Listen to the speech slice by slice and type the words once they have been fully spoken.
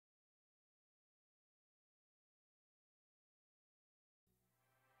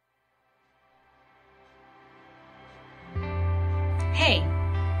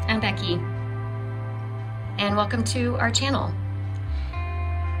I'm Becky, and welcome to our channel.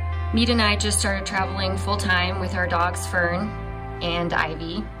 Mead and I just started traveling full-time with our dogs Fern and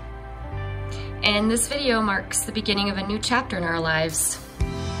Ivy, and this video marks the beginning of a new chapter in our lives.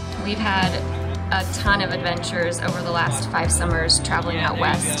 We've had a ton of adventures over the last 5 summers traveling out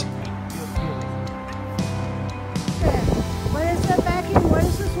west. What is it, Becky? What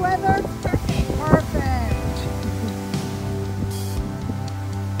is this weather? Perfect.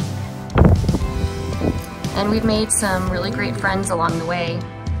 And we've made some really great friends along the way.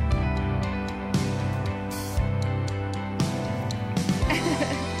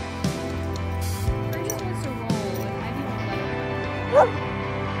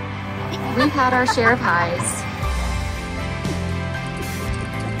 We've had our share of highs.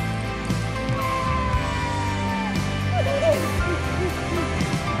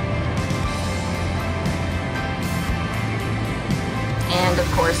 And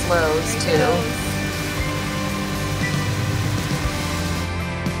of course lows too.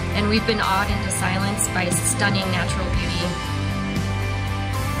 And we've been awed into silence by stunning natural beauty,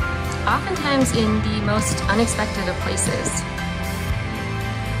 oftentimes in the most unexpected of places.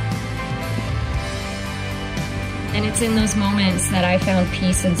 And it's in those moments that I found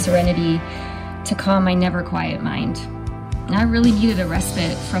peace and serenity to calm my never quiet mind. And I really needed a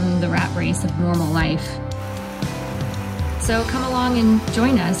respite from the rat race of normal life. So come along and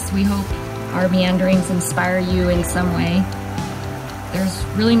join us. We hope our meanderings inspire you in some way. There's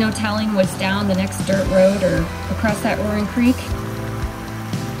really no telling what's down the next dirt road or across that roaring creek,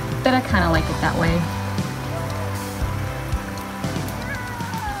 but I kind of like it that way.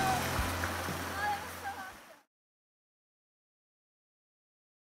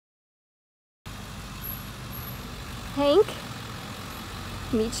 Hank,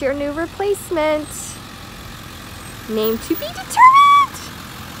 meet your new replacement. Name to be determined.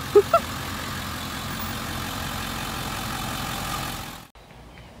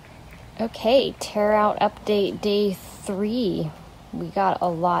 Okay, tear out update day 3. We got a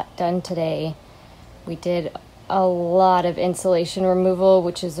lot done today. We did a lot of insulation removal,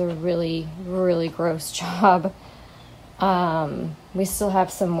 which is a really, really gross job. We still have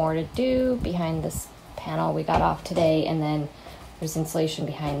some more to do behind this panel we got off today, and then there's insulation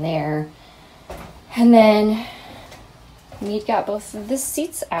behind there. And then we got both of the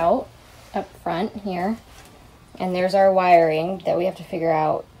seats out up front here, and there's our wiring that we have to figure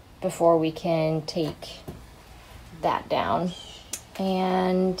out before we can take that down.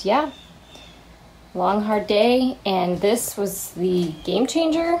 And yeah, long hard day, and this was the game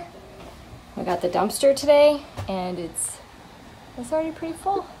changer. We got the dumpster today, and it's already pretty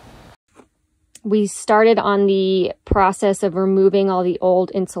full. We started on the process of removing all the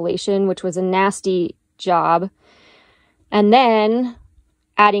old insulation, which was a nasty job, and then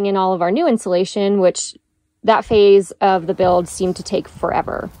adding in all of our new insulation, which that phase of the build seemed to take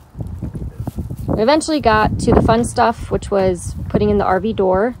forever. We eventually got to the fun stuff, which was putting in the RV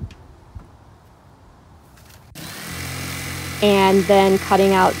door and then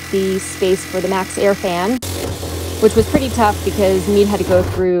cutting out the space for the max air fan, which was pretty tough because Mead had to go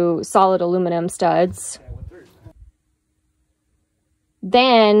through solid aluminum studs.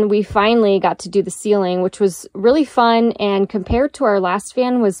 Then we finally got to do the ceiling, which was really fun, and compared to our last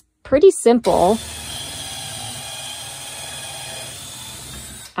fan was pretty simple.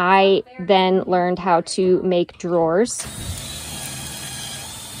 I then learned how to make drawers.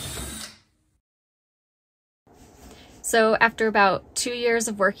 So after about 2 years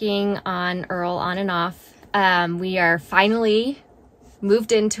of working on Earl on and off, we are finally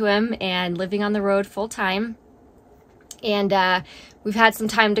moved into him and living on the road full time. And we've had some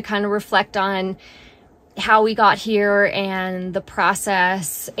time to kind of reflect on how we got here and the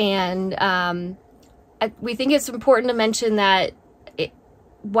process. And we think it's important to mention that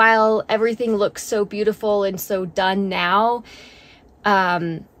while everything looks so beautiful and so done now,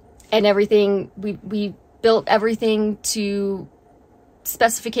 and everything, we built everything to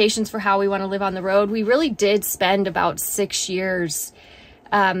specifications for how we want to live on the road, we really did spend about 6 years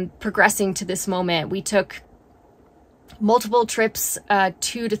progressing to this moment. We took multiple trips,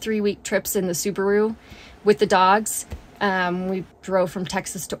 2 to 3 week trips in the Subaru with the dogs. We drove from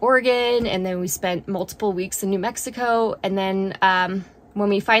Texas to Oregon, and then we spent multiple weeks in New Mexico. And then when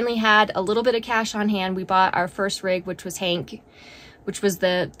we finally had a little bit of cash on hand, we bought our first rig, which was Hank, which was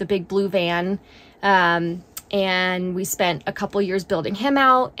the big blue van. And we spent a couple years building him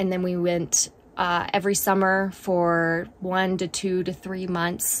out, and then we went every summer for 1 to 2 to 3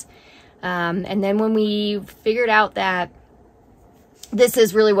 months. And then when we figured out that this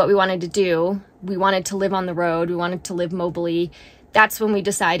is really what we wanted to do, we wanted to live on the road, we wanted to live mobily, that's when we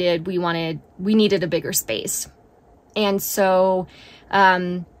decided we needed a bigger space. And so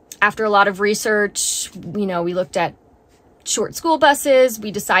after a lot of research, you know, we looked at short school buses,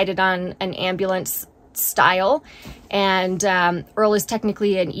 we decided on an ambulance style, and Earl is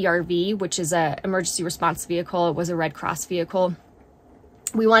technically an ERV, which is a emergency response vehicle. It was a Red Cross vehicle.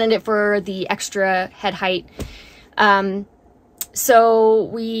 We wanted it for the extra head height. So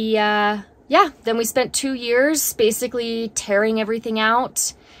we, then we spent 2 years basically tearing everything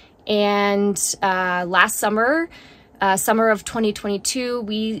out. And last summer, summer of 2022,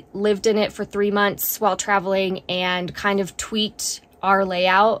 we lived in it for 3 months while traveling and kind of tweaked our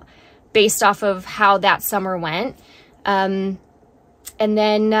layout based off of how that summer went. And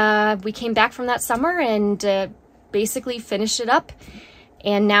then we came back from that summer and basically finished it up.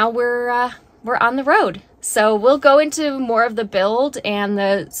 And now we're on the road. So we'll go into more of the build and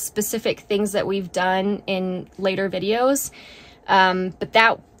the specific things that we've done in later videos. But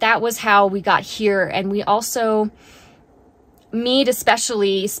that was how we got here. And we also, Mead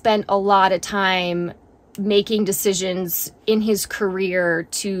especially, spent a lot of time making decisions in his career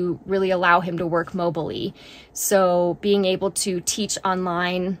to really allow him to work mobily. So being able to teach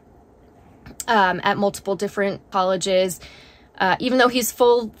online at multiple different colleges, even though he's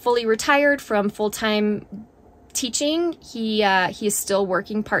fully retired from full-time teaching, he is still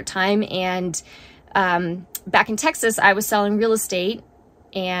working part-time. And back in Texas, I was selling real estate,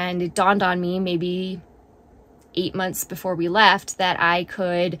 and it dawned on me maybe 8 months before we left that I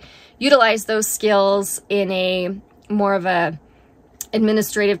could utilize those skills in a more of a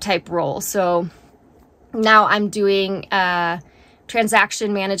administrative type role. So now I'm doing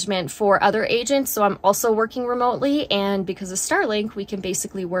transaction management for other agents. So I'm also working remotely, and because of Starlink, we can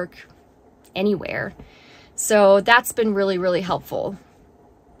basically work anywhere. So that's been really, really helpful.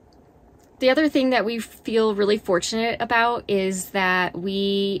 The other thing that we feel really fortunate about is that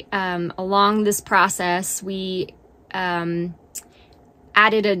we, along this process, we added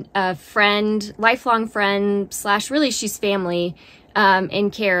a friend, lifelong friend / really she's family,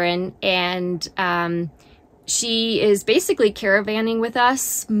 in Karen, and she is basically caravanning with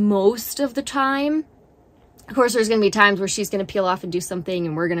us most of the time. Of course, there's going to be times where she's going to peel off and do something,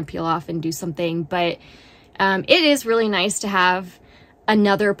 and we're going to peel off and do something, but it is really nice to have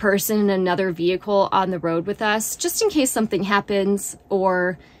another person in another vehicle on the road with us, just in case something happens,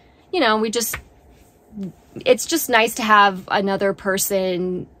 or, you know, it's just nice to have another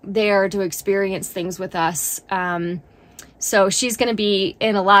person there to experience things with us. So she's going to be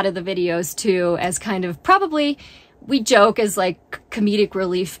in a lot of the videos too, as kind of, probably, we joke as like comedic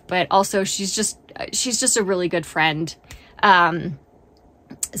relief, but also she's just a really good friend.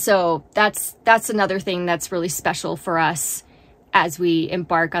 So that's another thing that's really special for us as we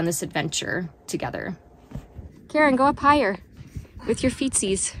embark on this adventure together. Karen, go up higher with your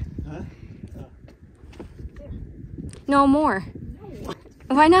feetsies. Huh? No more. No.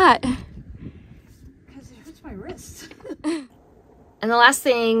 Why not? Because it hurts my wrist. And the last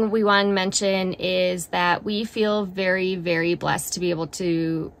thing we want to mention is that we feel very, very blessed to be able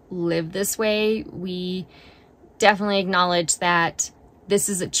to live this way. We definitely acknowledge that this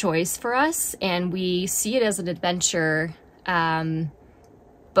is a choice for us, and we see it as an adventure.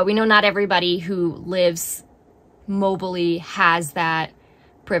 But we know not everybody who lives mobily has that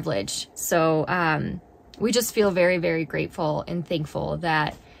privilege. So we just feel very, very grateful and thankful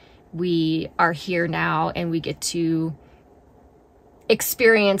that we are here now and we get to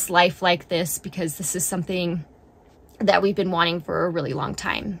experience life like this, because this is something that we've been wanting for a really long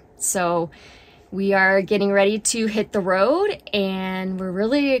time. So we are getting ready to hit the road, and we're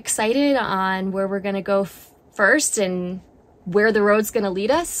really excited on where we're going to go first and where the road's going to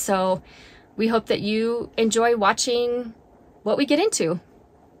lead us. So we hope that you enjoy watching what we get into.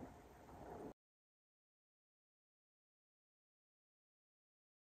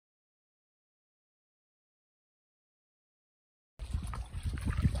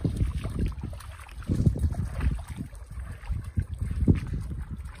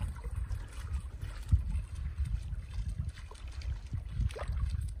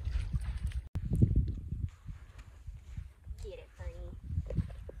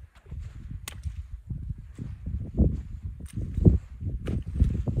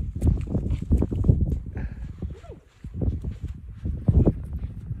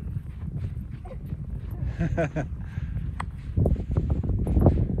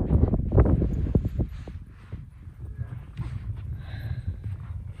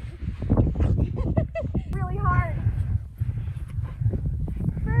 Really hard.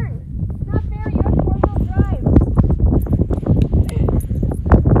 Fern, not fair. You have four-wheel drive.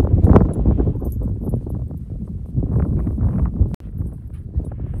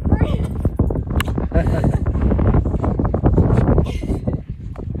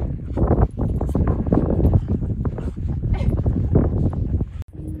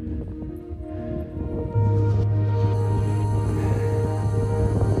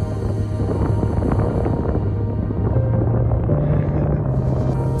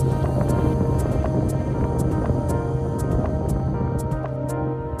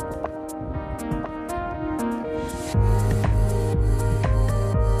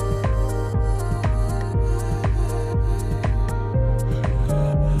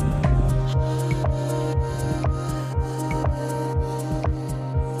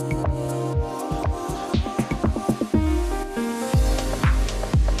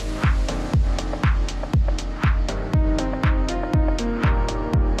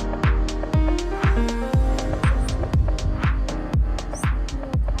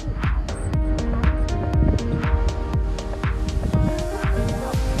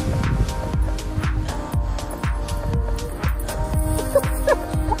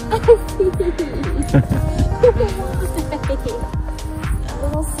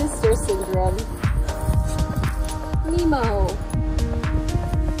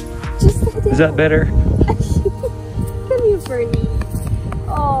 that better? Come here, Fernie.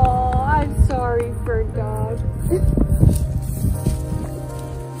 Oh, I'm sorry, Fern dog.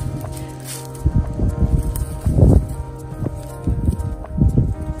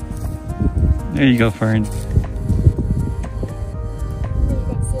 There you go, Fern. That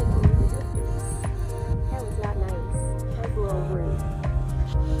was not nice. That was a little rude.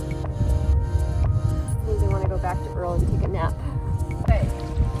 I think they want to go back to Earl and take a nap. Okay.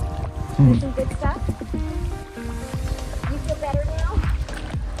 Some good stuff? You feel better now?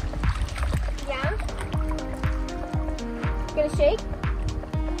 Yeah? Gonna shake?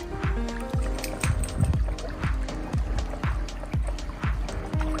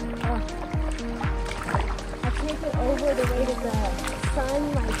 Over the way that the sun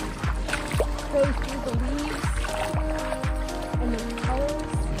like goes through the leaves and the colors.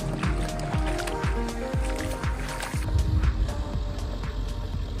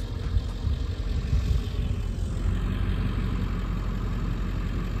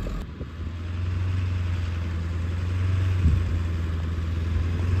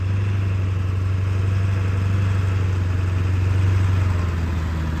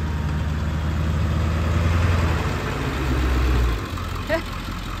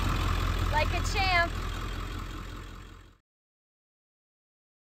 Like a champ.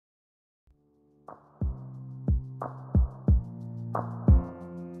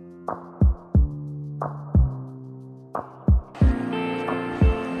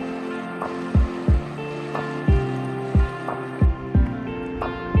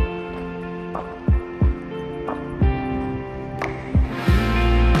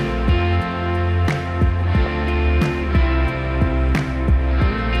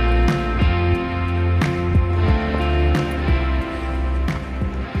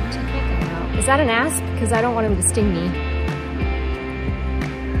 Is that an asp? Because I don't want him to sting me.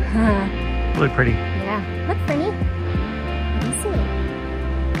 Really pretty. Yeah. Look, Fernie. Let me see.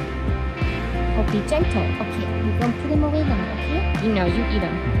 Oh, be gentle. Okay, you're going to put him away now, okay? You know, you eat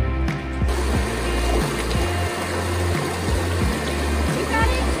him. You got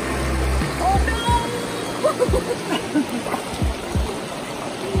it? Oh, no!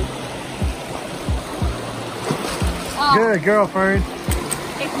 Oh. Good girl, Fern.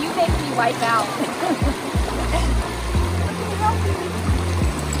 If you make me wipe out.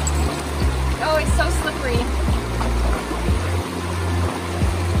 Oh, it's so slippery.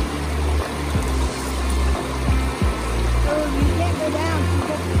 Oh, you can't go down.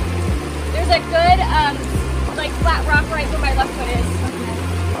 There's a good, like flat rock right where my left foot is.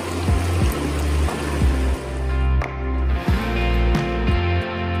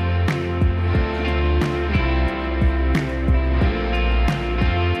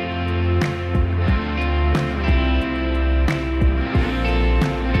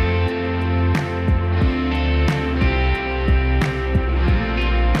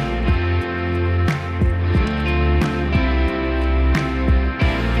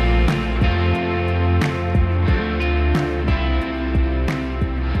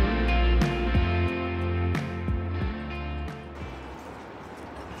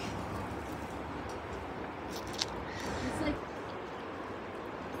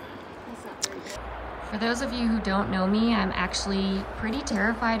 For those of you who don't know me, I'm actually pretty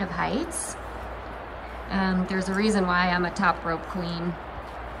terrified of heights. There's a reason why I'm a top rope queen.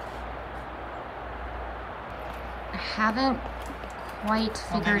 I haven't quite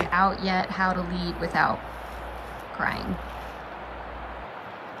figured out yet how to lead without crying.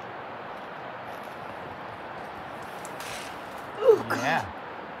 Ooh, Yeah.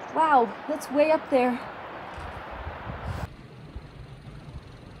 wow, that's way up there.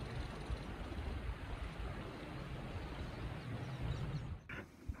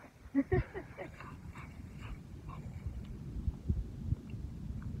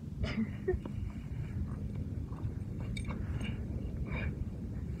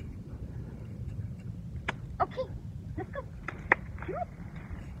 Okay, let's go. Come on.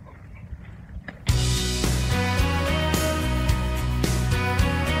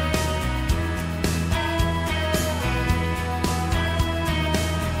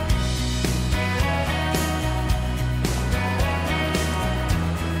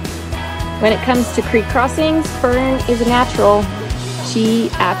 When it comes to creek crossings, Fern is a natural. She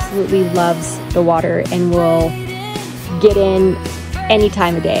absolutely loves the water and will get in any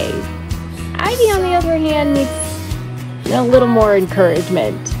time of day. Ivy, on the other hand, needs a little more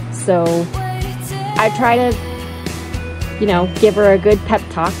encouragement. So I try to, give her a good pep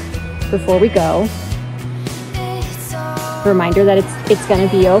talk before we go. Reminder that it's gonna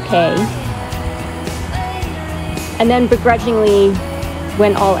be okay. And then begrudgingly,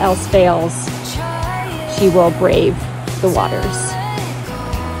 when all else fails, she will brave the waters.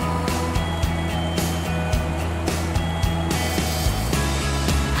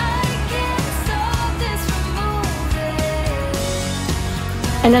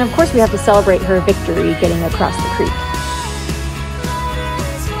 And then of course we have to celebrate her victory getting across the creek.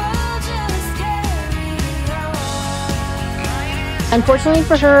 Unfortunately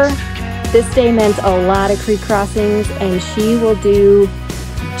for her, this day meant a lot of creek crossings, and she will do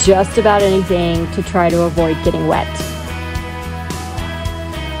just about anything to try to avoid getting wet,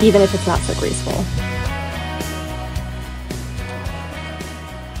 even if it's not so graceful.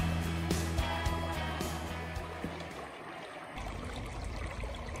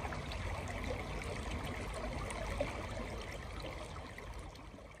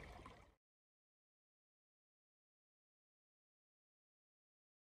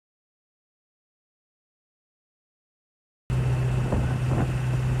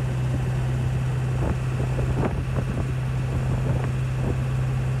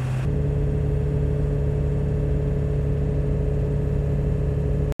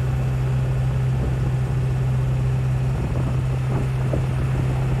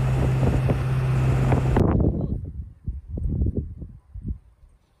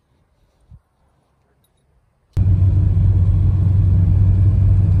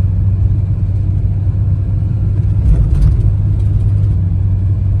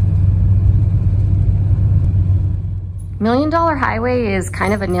 $1 Million Highway is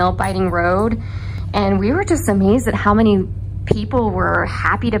kind of a nail-biting road, and we were just amazed at how many people were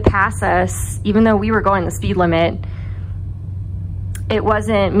happy to pass us, even though we were going the speed limit. It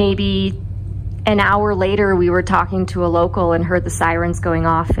wasn't maybe an hour later we were talking to a local and heard the sirens going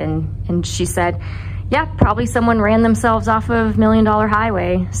off, and she said, yeah, probably someone ran themselves off of $1 Million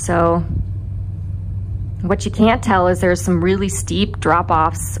Highway. So what you can't tell is there's some really steep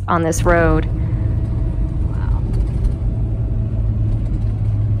drop-offs on this road.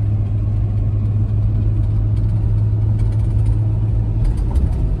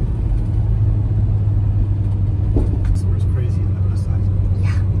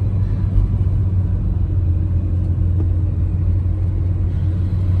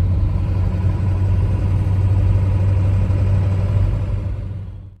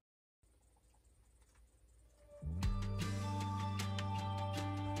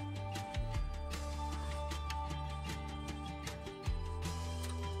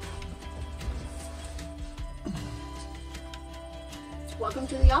 Welcome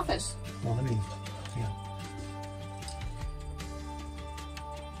to the office. Well, let me, yeah.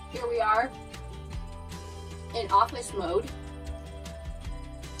 Here we are in office mode.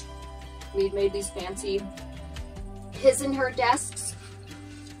 We've made these fancy his and her desks.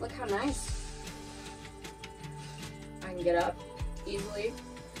 Look how nice. I can get up easily.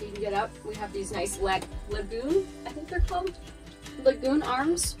 You can get up. We have these nice lagoon, I think they're called, lagoon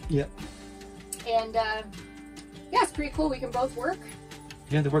arms. Yep. And yeah, it's pretty cool. We can both work.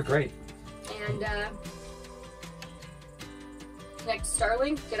 Yeah, they work great. And connect to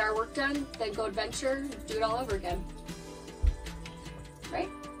Starlink, get our work done, then go adventure, do it all over again. Right?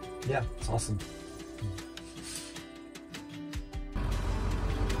 Yeah, it's awesome.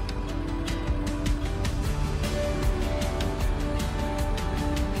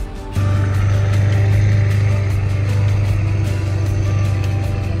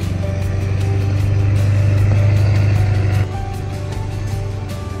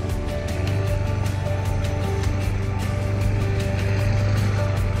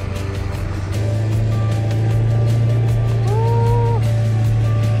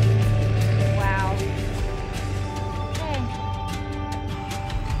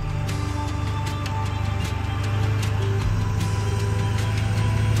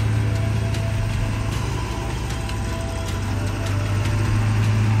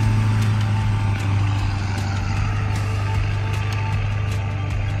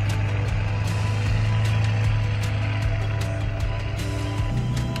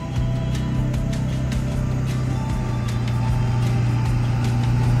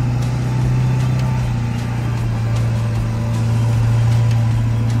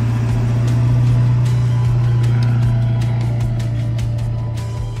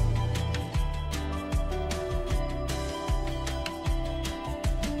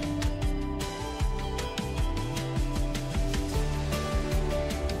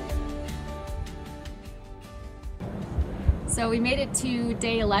 So we made it to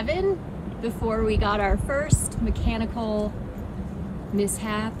day 11 before we got our first mechanical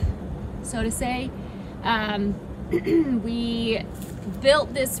mishap, so to say. We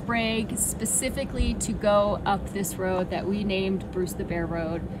built this rig specifically to go up this road that we named Bruce the Bear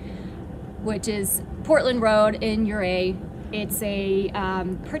Road. which is Portland Road in Ouray. It's a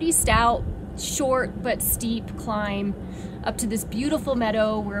pretty stout, short but steep climb up to this beautiful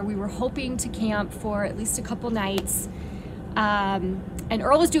meadow where we were hoping to camp for at least a couple nights. And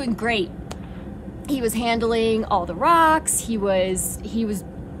Earl was doing great. He was handling all the rocks. He was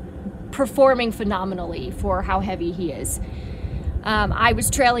performing phenomenally for how heavy he is. I was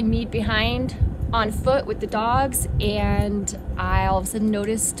trailing Mead behind on foot with the dogs, and I all of a sudden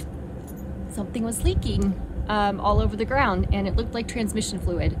noticed something was leaking all over the ground, and it looked like transmission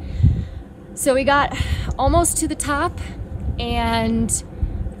fluid. So we got almost to the top and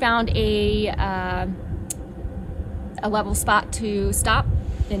found a level spot to stop,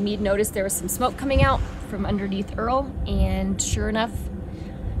 and Mead noticed there was some smoke coming out from underneath Earl, and sure enough,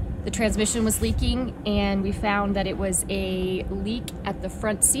 the transmission was leaking, and we found that it was a leak at the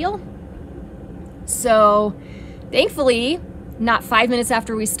front seal. So thankfully, not 5 minutes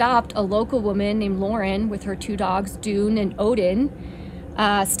after we stopped, a local woman named Lauren with her 2 dogs, Dune and Odin,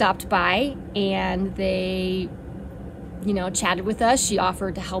 stopped by, and they, you know, chatted with us. She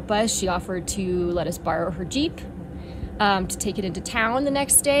offered to help us. She offered to let us borrow her Jeep to take it into town the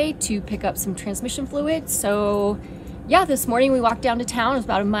next day to pick up some transmission fluid. So yeah, this morning we walked down to town. It was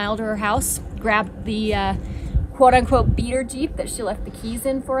about a mile to her house, grabbed the quote-unquote beater Jeep that she left the keys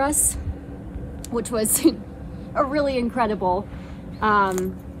in for us, which was a really incredible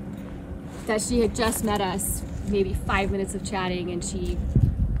that she had just met us, maybe 5 minutes of chatting, and she,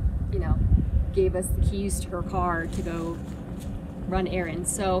 you know, gave us the keys to her car to go run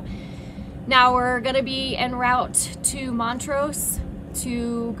errands. So now we're gonna be en route to Montrose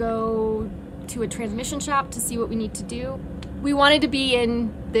to go to a transmission shop to see what we need to do. We wanted to be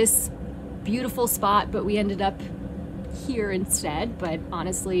in this beautiful spot, but we ended up here instead. But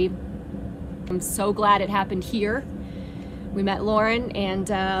honestly, I'm so glad it happened here. We met Lauren, and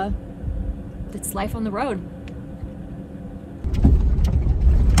it's life on the road.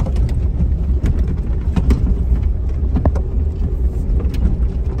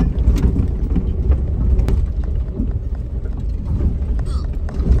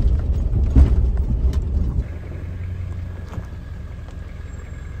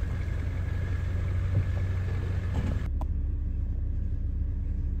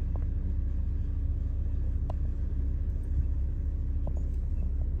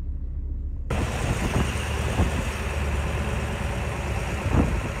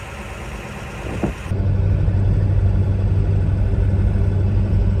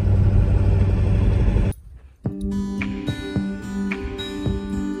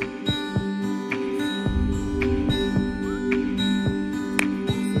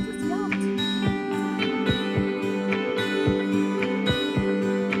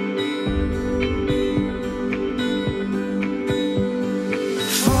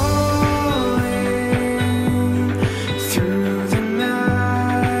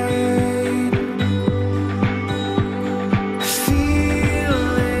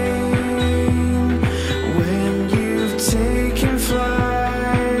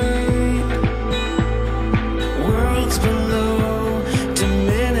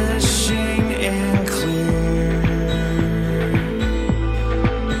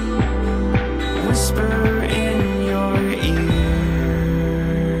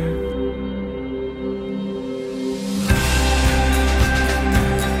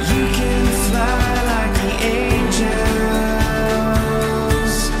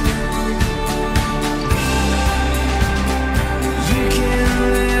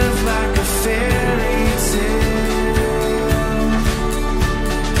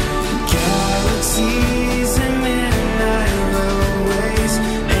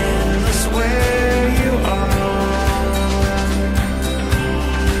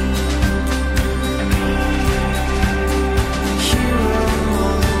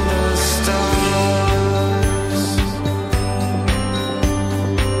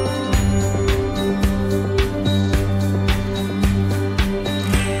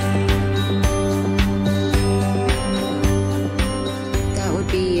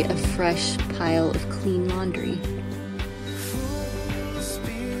 Fresh pile of clean laundry.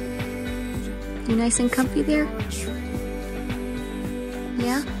 You nice and comfy there?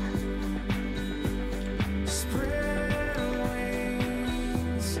 Yeah?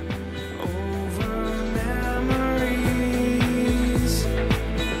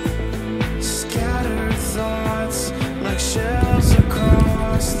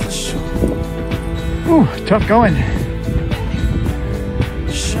 Ooh, tough going.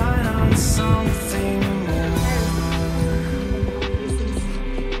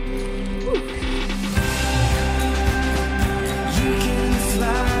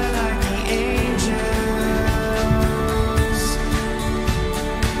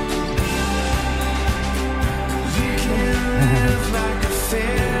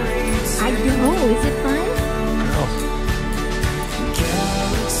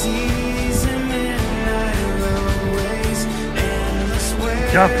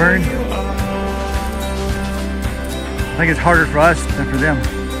 Good job, Fern. I think it's harder for us than for them.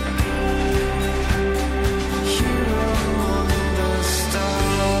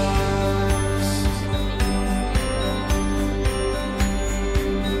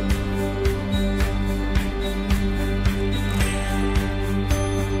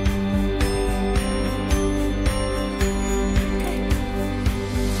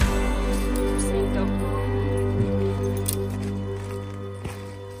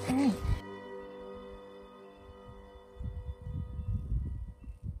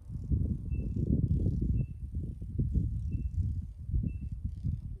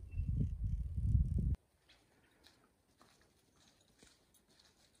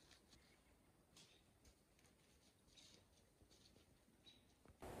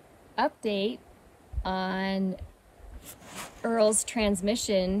 Update on Earl's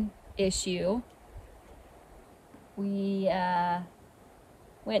transmission issue. We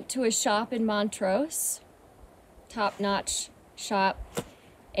went to a shop in Montrose, top-notch shop,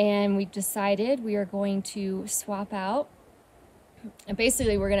 and we decided we are going to swap out, and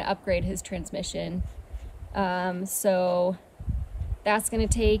basically we're going to upgrade his transmission. So that's going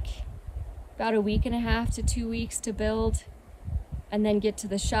to take about a week and a half to 2 weeks to build and then get to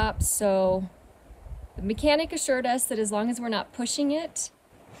the shop. So the mechanic assured us that as long as we're not pushing it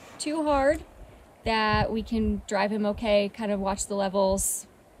too hard, that we can drive him okay, kind of watch the levels,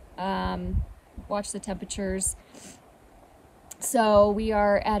 watch the temperatures. So we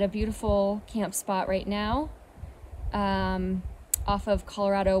are at a beautiful camp spot right now, off of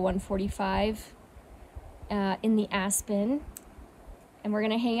Colorado 145 in the Aspen. And we're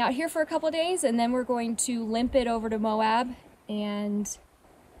gonna hang out here for a couple of days, and then we're going to limp it over to Moab and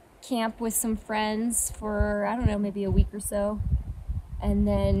camp with some friends for, I don't know, maybe a week or so, and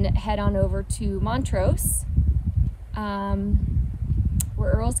then head on over to Montrose,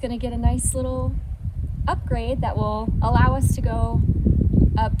 where Earl's gonna get a nice little upgrade that will allow us to go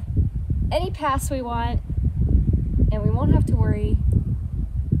up any pass we want, and we won't have to worry.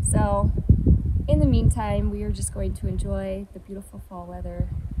 So in the meantime, we are just going to enjoy the beautiful fall weather.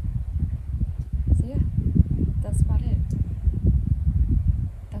 So yeah, that's about it.